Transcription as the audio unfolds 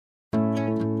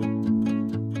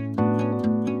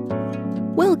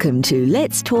Welcome to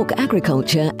Let's Talk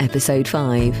Agriculture, Episode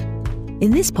 5. In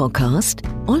this podcast,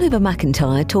 Oliver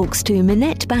McIntyre talks to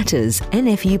Minette Batters,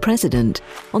 NFU President,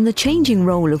 on the changing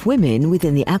role of women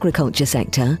within the agriculture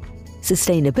sector,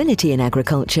 sustainability in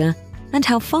agriculture, and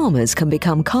how farmers can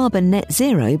become carbon net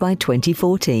zero by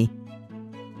 2040.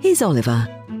 Here's Oliver.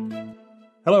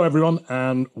 Hello everyone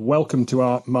and welcome to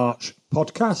our March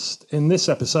podcast. In this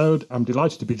episode, I'm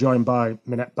delighted to be joined by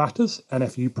Minette Batters,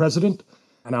 NFU President,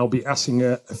 and I'll be asking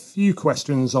a few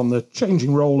questions on the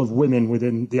changing role of women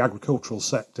within the agricultural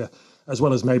sector, as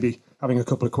well as maybe having a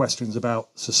couple of questions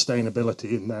about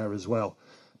sustainability in there as well.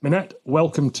 Minette,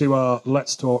 welcome to our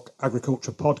Let's Talk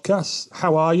Agriculture podcast.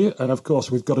 How are you? And of course,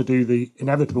 we've got to do the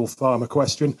inevitable farmer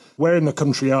question. Where in the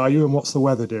country are you and what's the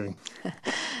weather doing?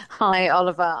 Hi,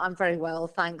 Oliver. I'm very well,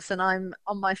 thanks. And I'm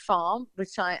on my farm,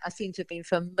 which I seem to have been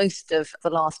for most of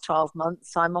the last 12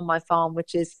 months. I'm on my farm,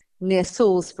 which is near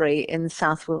Salisbury in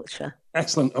South Wiltshire.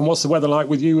 Excellent. And what's the weather like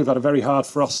with you? We've had a very hard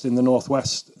frost in the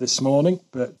northwest this morning,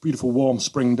 but beautiful warm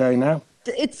spring day now.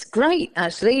 It's great,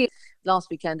 actually. Last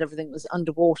weekend, everything was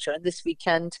underwater. And this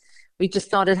weekend, we just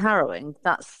started harrowing.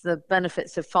 That's the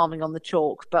benefits of farming on the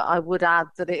chalk. But I would add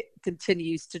that it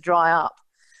continues to dry up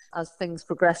as things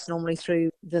progress normally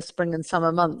through the spring and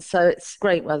summer months. So it's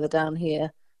great weather down here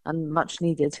and much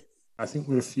needed. I think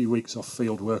we're a few weeks off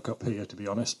field work up here, to be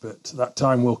honest, but that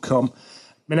time will come.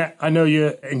 Minette, I know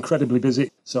you're incredibly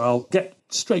busy, so I'll get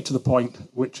straight to the point,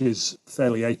 which is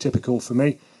fairly atypical for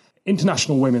me.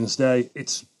 International Women's Day,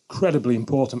 it's incredibly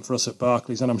important for us at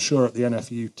Barclays, and I'm sure at the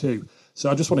NFU too.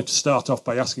 So I just wanted to start off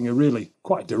by asking a really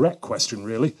quite direct question,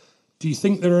 really. Do you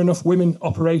think there are enough women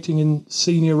operating in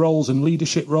senior roles and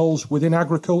leadership roles within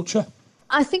agriculture?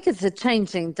 I think it's a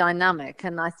changing dynamic,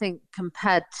 and I think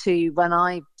compared to when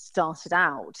I started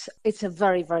out, it's a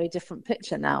very, very different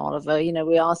picture now, Oliver. You know,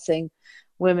 we are seeing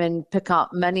women pick up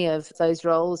many of those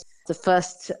roles. The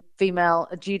first female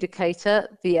adjudicator,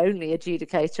 the only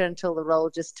adjudicator until the role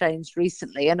just changed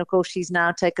recently. And of course, she's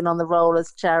now taken on the role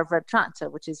as chair of Red Tractor,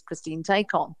 which is Christine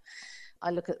Tacon. I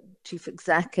look at chief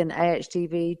exec in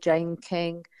AHTV, Jane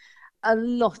King. A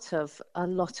lot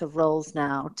of roles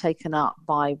now taken up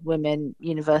by women,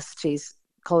 universities,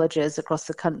 colleges across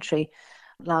the country,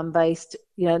 land-based.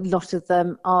 You know, a lot of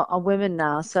them are women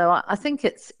now. So I think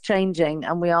it's changing,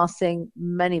 and we are seeing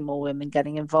many more women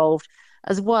getting involved,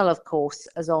 as well, of course,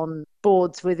 as on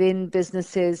boards within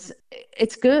businesses.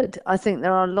 It's good. I think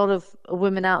there are a lot of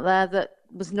women out there that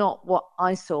was not what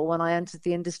I saw when I entered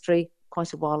the industry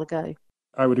quite a while ago.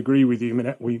 I would agree with you,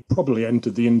 Minette. We probably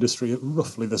entered the industry at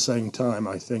roughly the same time,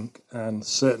 I think, and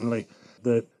certainly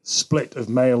the split of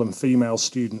male and female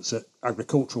students at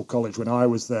Agricultural College when I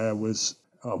was there was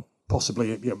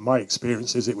possibly, my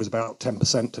experience is it was about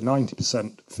 10% to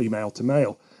 90% female to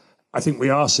male. I think we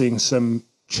are seeing some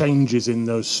changes in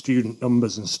those student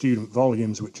numbers and student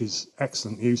volumes, which is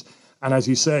excellent news. And as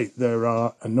you say, there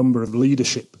are a number of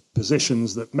leadership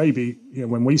positions that maybe,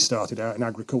 when we started out in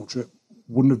agriculture,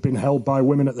 wouldn't have been held by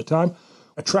women at the time.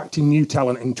 Attracting new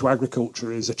talent into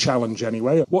agriculture is a challenge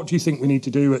anyway. What do you think we need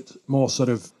to do at more sort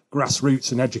of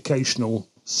grassroots and educational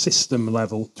system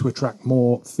level to attract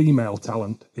more female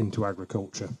talent into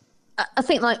agriculture? I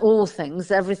think like all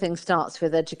things, everything starts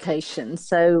with education.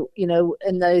 So,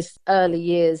 in those early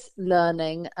years,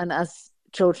 learning, and as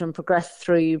children progress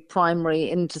through primary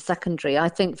into secondary, I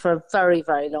think for a very,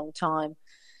 very long time,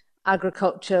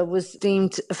 agriculture was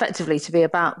deemed effectively to be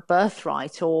about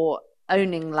birthright or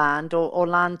owning land or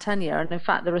land tenure. And in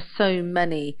fact, there are so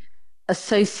many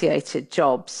associated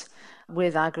jobs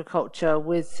with agriculture,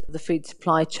 with the food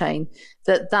supply chain,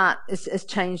 that has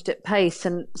changed at pace.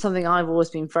 And something I've always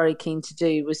been very keen to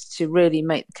do was to really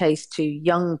make the case to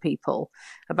young people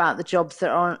about the jobs that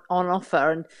are on offer.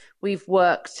 And we've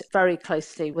worked very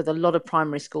closely with a lot of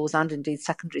primary schools and indeed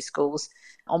secondary schools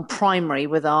on primary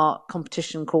with our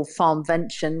competition called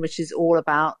Farmvention, which is all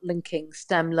about linking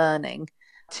STEM learning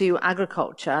to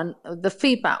agriculture. And the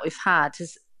feedback we've had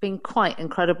has been quite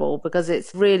incredible because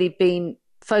it's really been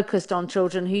focused on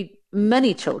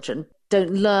many children don't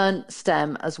learn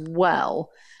STEM as well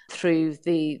through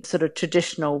the sort of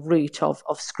traditional route of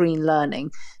screen learning.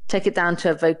 Take it down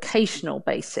to a vocational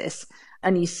basis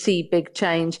and you see big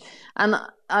change. And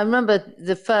I remember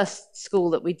the first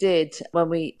school that we did when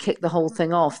we kicked the whole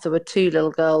thing off, there were two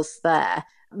little girls there,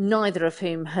 neither of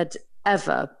whom had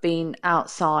ever been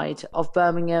outside of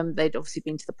Birmingham. They'd obviously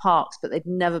been to the parks, but they'd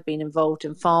never been involved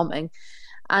in farming.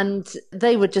 And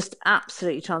they were just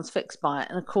absolutely transfixed by it.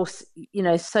 And of course,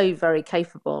 so very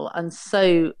capable and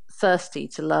so thirsty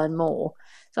to learn more.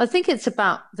 So I think it's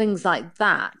about things like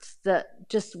that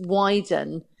just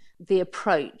widen the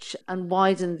approach and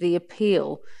widen the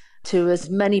appeal to as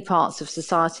many parts of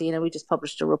society. We just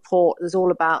published a report that's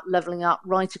all about levelling up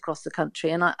right across the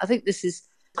country. And I think this is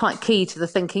quite key to the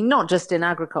thinking, not just in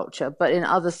agriculture, but in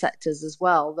other sectors as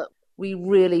well, that we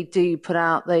really do put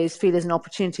out those feelers and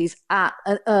opportunities at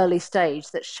an early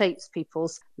stage that shapes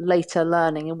people's later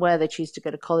learning and where they choose to go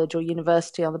to college or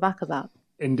university on the back of that.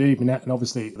 Indeed, Minette, and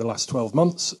obviously the last 12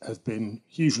 months have been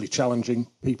hugely challenging.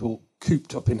 People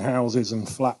cooped up in houses and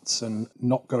flats and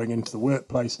not going into the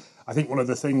workplace. I think one of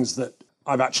the things that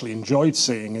I've actually enjoyed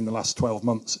seeing in the last 12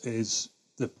 months is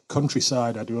the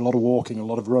countryside. I do a lot of walking, a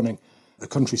lot of running. The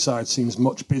countryside seems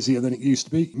much busier than it used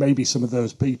to be. Maybe some of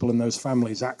those people and those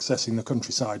families accessing the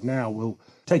countryside now will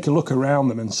take a look around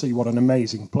them and see what an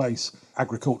amazing place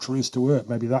agriculture is to work.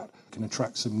 Maybe that can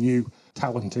attract some new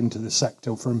talent into the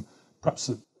sector from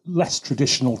perhaps less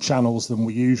traditional channels than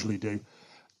we usually do.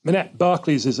 Minette,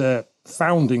 Barclays is a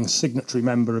founding signatory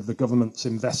member of the government's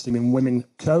Investing in Women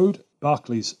Code.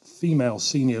 Barclays' female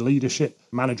senior leadership,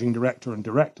 managing director and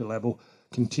director level,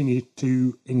 continue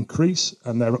to increase,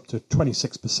 and they're up to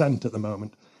 26% at the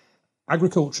moment.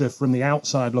 Agriculture, from the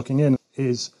outside looking in,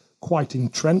 is quite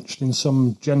entrenched in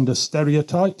some gender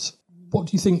stereotypes. What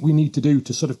do you think we need to do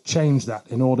to sort of change that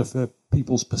in order for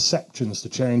people's perceptions to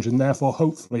change and therefore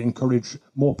hopefully encourage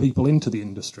more people into the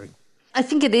industry? I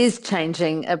think it is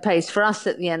changing at pace. For us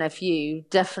at the NFU,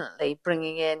 definitely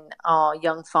bringing in our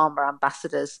young farmer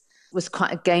ambassadors was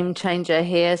quite a game changer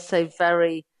here. So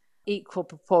very equal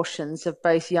proportions of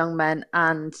both young men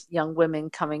and young women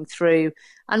coming through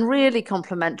and really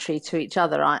complementary to each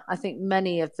other. I think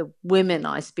many of the women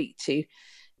I speak to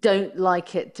don't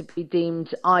like it to be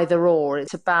deemed either or.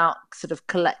 It's about sort of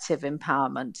collective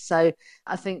empowerment. So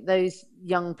I think those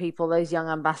young people, those young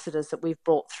ambassadors that we've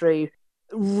brought through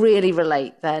really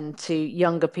relate then to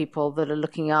younger people that are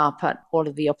looking up at all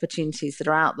of the opportunities that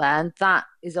are out there. And that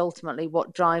is ultimately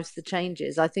what drives the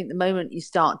changes. I think the moment you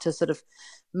start to sort of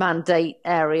mandate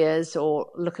areas or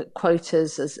look at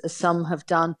quotas as some have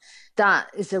done, that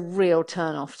is a real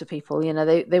turn off to people.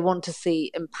 They want to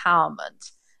see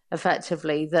empowerment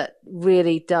effectively that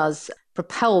really does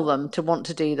propel them to want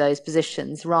to do those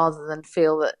positions rather than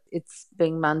feel that it's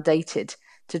being mandated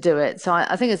to do it. So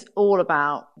I think it's all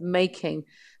about making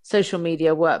social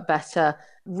media work better,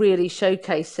 really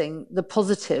showcasing the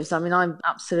positives. I mean, I'm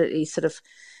absolutely sort of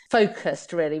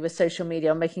focused really with social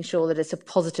media on making sure that it's a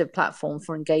positive platform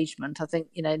for engagement. I think,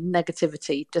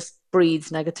 negativity just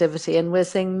breeds negativity, and we're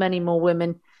seeing many more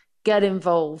women get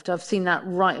involved. I've seen that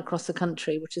right across the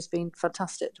country, which has been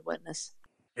fantastic to witness.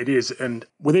 It is. And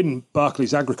within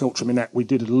Barclays Agriculture, Minette, we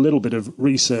did a little bit of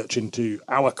research into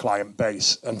our client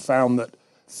base and found that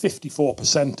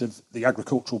 54% of the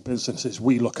agricultural businesses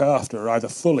we look after are either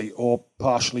fully or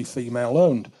partially female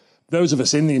owned. Those of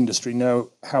us in the industry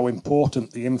know how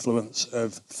important the influence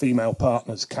of female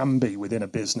partners can be within a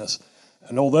business.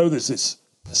 And although there's this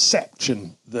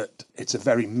perception that it's a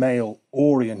very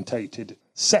male-orientated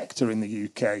sector in the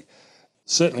UK,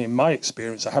 certainly in my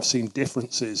experience, I have seen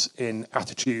differences in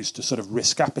attitudes to sort of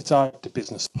risk appetite, to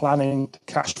business planning, to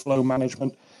cash flow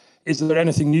management. Is there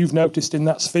anything you've noticed in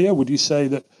that sphere? Would you say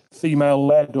that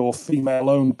female-led or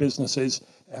female-owned businesses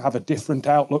have a different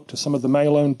outlook to some of the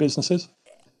male-owned businesses?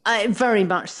 Very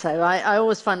much so. I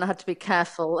always find I have to be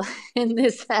careful in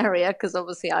this area because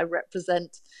obviously I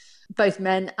represent both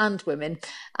men and women.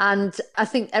 And I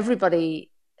think everybody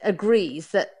agrees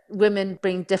that women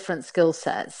bring different skill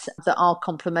sets that are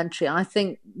complementary. I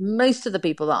think most of the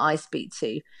people that I speak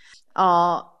to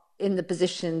are in the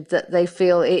position that they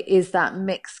feel it is that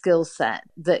mixed skill set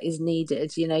that is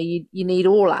needed. You need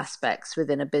all aspects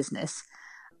within a business.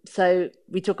 So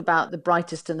we talk about the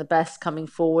brightest and the best coming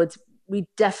forward. We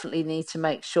definitely need to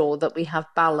make sure that we have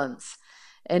balance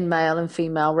in male and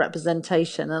female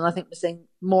representation. And I think we're seeing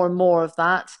more and more of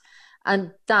that.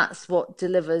 And that's what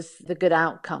delivers the good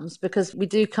outcomes, because we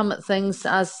do come at things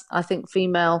as, I think,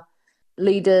 female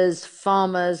leaders,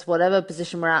 farmers, whatever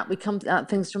position we're at, we come at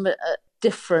things from a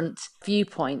different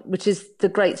viewpoint, which is the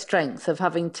great strength of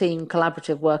having team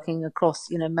collaborative working across,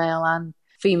 male and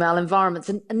female environments.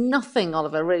 And nothing,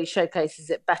 Oliver, really showcases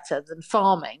it better than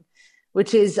farming,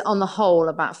 which is on the whole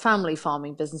about family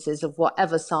farming businesses of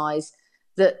whatever size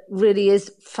that really is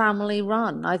family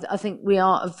run. I think we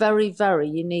are a very, very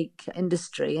unique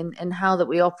industry in how that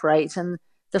we operate and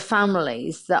the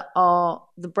families that are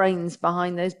the brains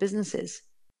behind those businesses.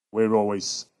 We're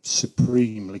always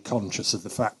supremely conscious of the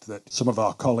fact that some of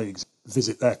our colleagues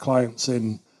visit their clients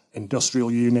in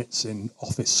industrial units, in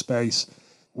office space.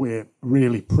 We're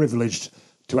really privileged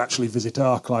to actually visit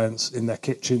our clients in their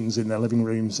kitchens, in their living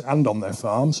rooms and on their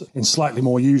farms in slightly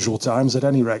more usual times at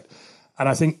any rate. And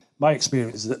I think my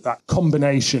experience is that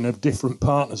combination of different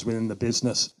partners within the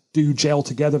business do gel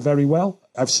together very well.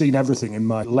 I've seen everything in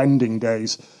my lending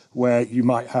days where you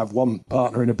might have one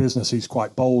partner in a business who's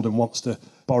quite bold and wants to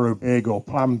borrow big or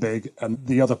plan big, and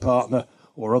the other partner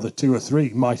or other two or three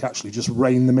might actually just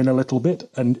rein them in a little bit.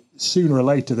 And sooner or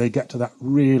later, they get to that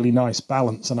really nice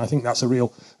balance. And I think that's a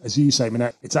real, as you say,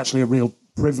 Minette, it's actually a real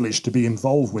privilege to be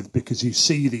involved with, because you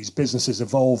see these businesses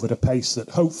evolve at a pace that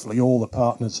hopefully all the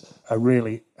partners are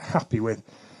really happy with.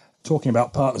 Talking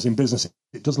about partners in business,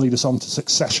 it does lead us on to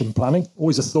succession planning.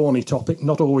 Always a thorny topic,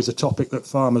 not always a topic that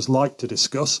farmers like to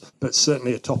discuss, but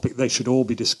certainly a topic they should all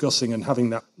be discussing, and having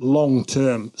that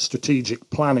long-term strategic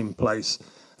plan in place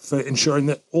for ensuring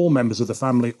that all members of the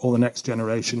family or the next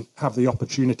generation have the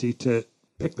opportunity to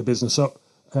pick the business up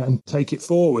and take it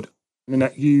forward.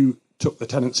 Minette, you took the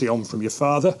tenancy on from your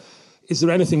father. Is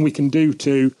there anything we can do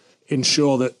to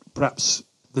ensure that perhaps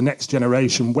the next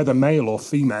generation, whether male or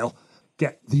female,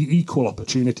 get the equal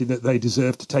opportunity that they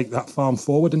deserve to take that farm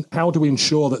forward? And how do we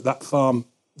ensure that that farm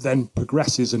then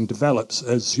progresses and develops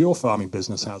as your farming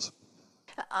business has?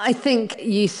 I think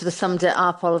you sort of summed it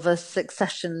up, Oliver.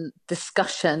 Succession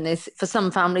discussion is, for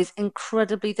some families,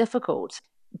 incredibly difficult,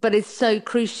 but it's so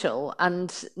crucial.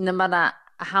 And no matter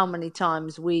how many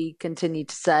times we continue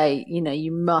to say,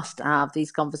 you must have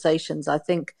these conversations, I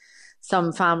think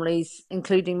some families,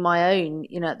 including my own,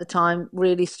 at the time,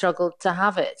 really struggled to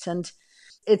have it. And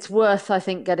it's worth, I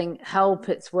think, getting help.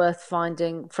 It's worth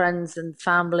finding friends and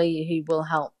family who will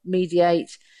help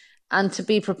mediate, and to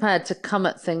be prepared to come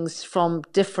at things from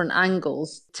different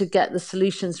angles to get the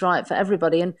solutions right for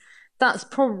everybody. And that's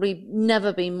probably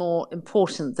never been more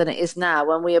important than it is now,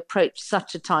 when we approach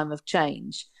such a time of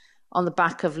change on the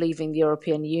back of leaving the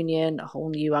European Union, a whole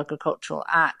new agricultural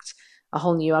act, a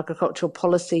whole new agricultural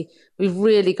policy. We've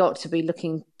really got to be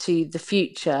looking to the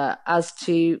future as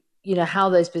to how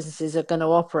those businesses are going to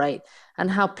operate,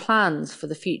 and how plans for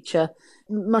the future.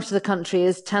 Much of the country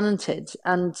is tenanted,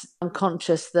 and I'm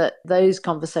conscious that those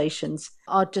conversations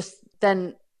are just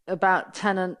then about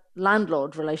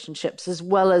tenant-landlord relationships as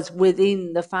well as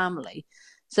within the family.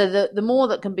 So the more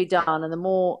that can be done, and the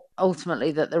more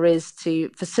ultimately that there is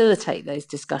to facilitate those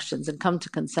discussions and come to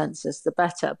consensus, the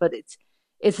better. But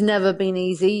it's never been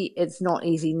easy. It's not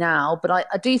easy now, but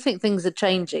I do think things are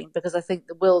changing, because I think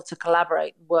the will to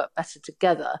collaborate and work better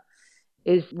together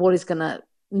is what is going to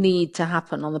need to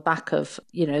happen on the back of,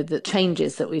 the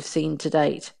changes that we've seen to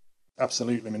date.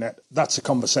 Absolutely, Minette. That's a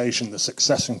conversation, the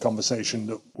succession conversation,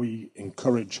 that we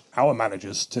encourage our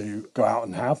managers to go out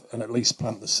and have, and at least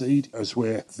plant the seed. As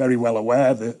we're very well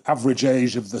aware, the average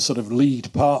age of the sort of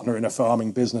lead partner in a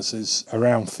farming business is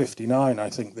around 59, I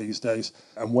think, these days.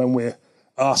 And when we're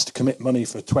asked to commit money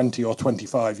for 20 or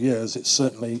 25 years, it's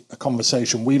certainly a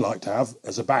conversation we like to have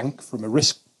as a bank from a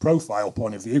risk profile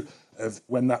point of view, of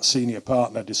when that senior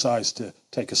partner decides to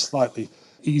take a slightly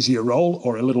easier role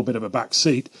or a little bit of a back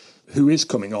seat, who is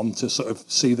coming on to sort of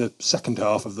see the second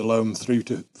half of the loan through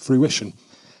to fruition.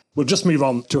 We'll just move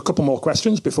on to a couple more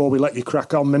questions before we let you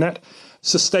crack on, Minette.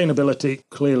 Sustainability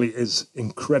clearly is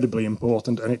incredibly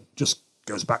important, and it just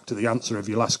goes back to the answer of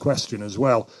your last question as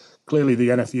well. Clearly, the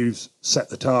NFU's set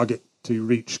the target to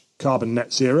reach carbon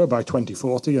net zero by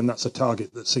 2040, and that's a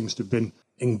target that seems to have been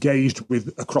engaged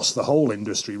with across the whole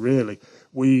industry, really.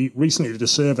 We recently did a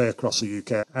survey across the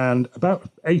UK, and about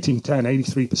 8 in 10,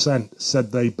 83%,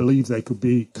 said they believe they could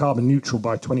be carbon neutral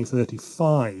by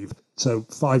 2035, so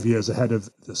 5 years ahead of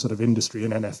the sort of industry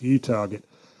and NFU target.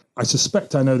 I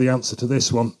suspect I know the answer to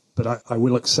this one, but I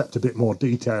will accept a bit more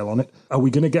detail on it. Are we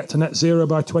going to get to net zero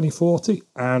by 2040?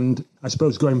 And I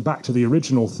suppose going back to the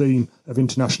original theme of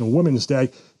International Women's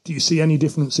Day, do you see any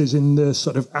differences in the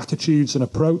sort of attitudes and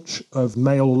approach of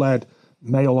male-led,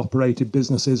 male-operated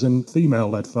businesses and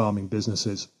female-led farming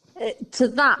businesses? To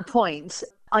that point,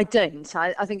 I don't.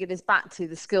 I think it is back to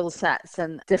the skill sets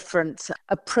and different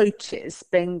approaches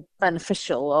being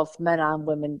beneficial of men and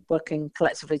women working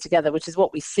collectively together, which is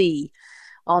what we see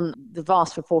on the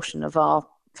vast proportion of our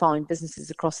farming businesses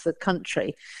across the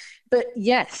country. But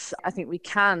yes, I think we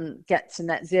can get to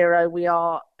net zero. We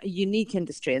are a unique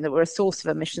industry in that we're a source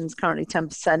of emissions, currently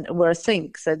 10%, and we're a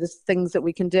sink. So there's things that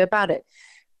we can do about it.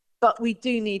 But we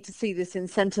do need to see this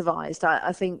incentivized.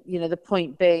 I think, the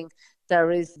point being,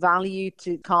 there is value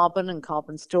to carbon and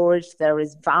carbon storage. There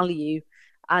is value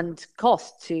and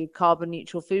cost to carbon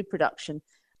neutral food production.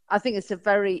 I think it's a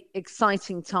very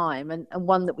exciting time, and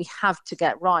one that we have to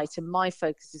get right. And my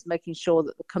focus is making sure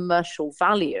that the commercial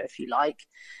value, if you like,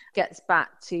 gets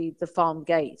back to the farm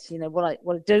gate. What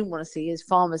I don't want to see is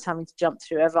farmers having to jump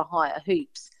through ever higher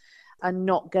hoops and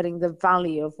not getting the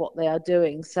value of what they are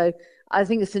doing. So I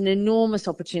think it's an enormous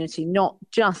opportunity, not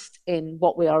just in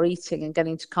what we are eating and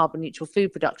getting to carbon neutral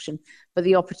food production, but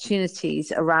the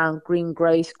opportunities around green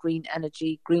growth, green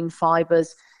energy, green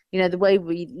fibres. The way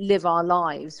we live our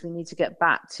lives, we need to get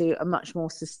back to a much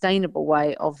more sustainable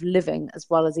way of living as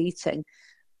well as eating.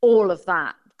 All of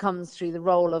that comes through the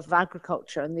role of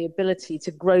agriculture and the ability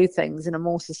to grow things in a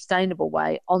more sustainable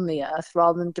way on the earth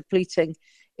rather than depleting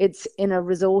its inner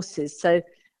resources. So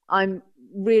I'm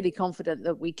really confident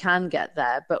that we can get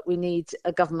there, but we need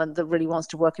a government that really wants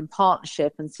to work in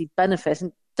partnership and see benefit.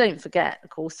 And don't forget, of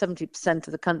course, 70%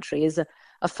 of the country is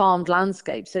a farmed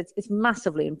landscape. So it's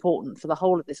massively important for the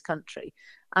whole of this country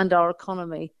and our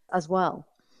economy as well.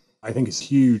 I think it's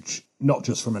huge, not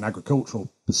just from an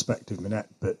agricultural perspective, Minette,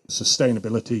 but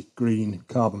sustainability, green,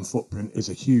 carbon footprint is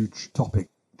a huge topic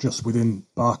just within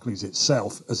Barclays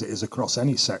itself, as it is across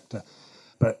any sector.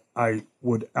 But I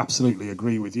would absolutely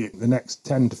agree with you. The next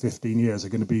 10 to 15 years are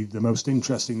going to be the most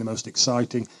interesting, the most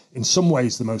exciting, in some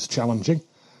ways the most challenging.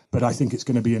 But I think it's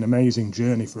going to be an amazing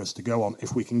journey for us to go on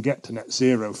if we can get to net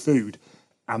zero food.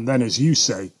 And then, as you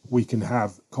say, we can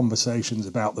have conversations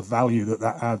about the value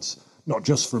that adds, not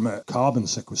just from a carbon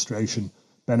sequestration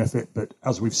benefit, but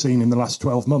as we've seen in the last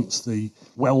 12 months, the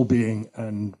well-being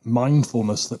and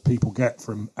mindfulness that people get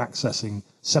from accessing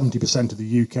 70% of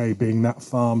the UK being that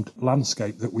farmed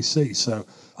landscape that we see. So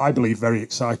I believe very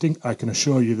exciting. I can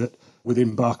assure you that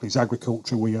within Barclays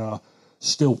Agriculture, we are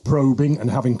still probing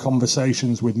and having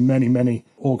conversations with many, many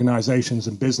organisations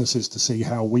and businesses to see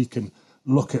how we can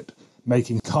look at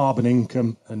making carbon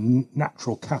income and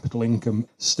natural capital income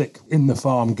stick in the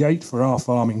farm gate for our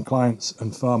farming clients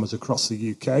and farmers across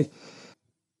the UK.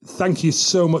 Thank you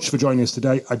so much for joining us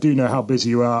today. I do know how busy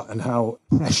you are and how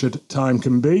pressured time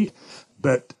can be,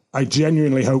 but I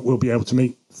genuinely hope we'll be able to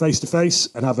meet face to face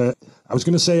and have a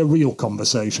real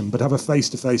conversation, but have a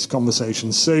face-to-face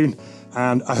conversation soon.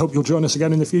 And I hope you'll join us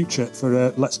again in the future for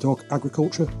a Let's Talk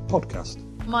Agriculture podcast.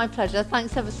 My pleasure.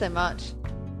 Thanks ever so much.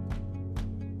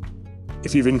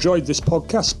 If you've enjoyed this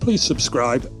podcast, please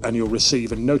subscribe and you'll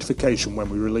receive a notification when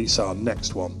we release our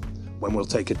next one, when we'll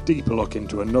take a deeper look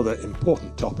into another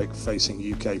important topic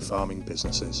facing UK farming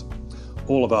businesses.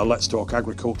 All of our Let's Talk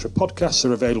Agriculture podcasts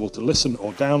are available to listen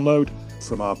or download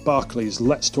from our Barclays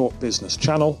Let's Talk Business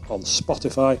channel on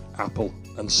Spotify, Apple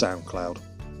and SoundCloud.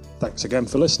 Thanks again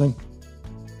for listening.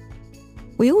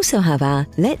 We also have our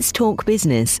Let's Talk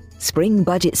Business Spring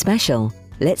Budget Special,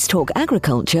 Let's Talk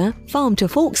Agriculture Farm to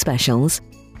Fork specials,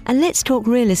 and Let's Talk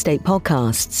Real Estate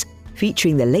podcasts,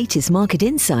 featuring the latest market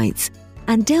insights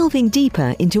and delving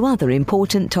deeper into other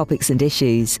important topics and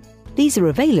issues. These are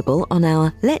available on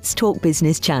our Let's Talk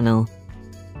Business channel.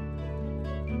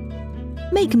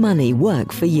 Make money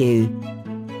work for you.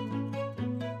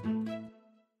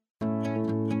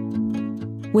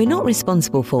 We're not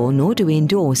responsible for, nor do we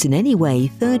endorse in any way,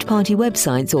 third-party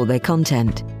websites or their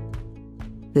content.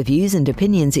 The views and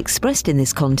opinions expressed in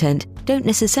this content don't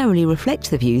necessarily reflect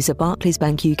the views of Barclays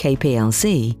Bank UK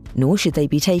plc, nor should they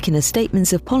be taken as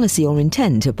statements of policy or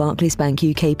intent of Barclays Bank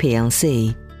UK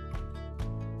plc.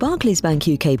 Barclays Bank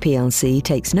UK plc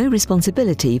takes no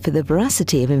responsibility for the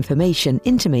veracity of information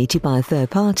intimated by a third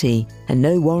party, and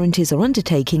no warranties or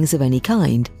undertakings of any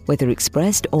kind, whether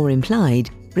expressed or implied,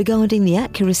 regarding the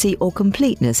accuracy or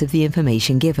completeness of the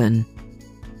information given.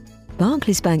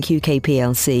 Barclays Bank UK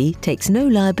plc takes no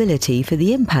liability for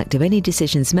the impact of any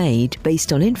decisions made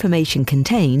based on information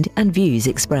contained and views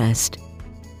expressed.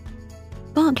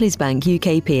 Barclays Bank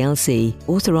UK plc,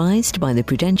 authorised by the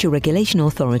Prudential Regulation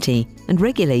Authority and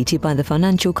regulated by the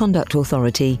Financial Conduct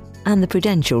Authority and the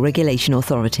Prudential Regulation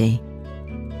Authority.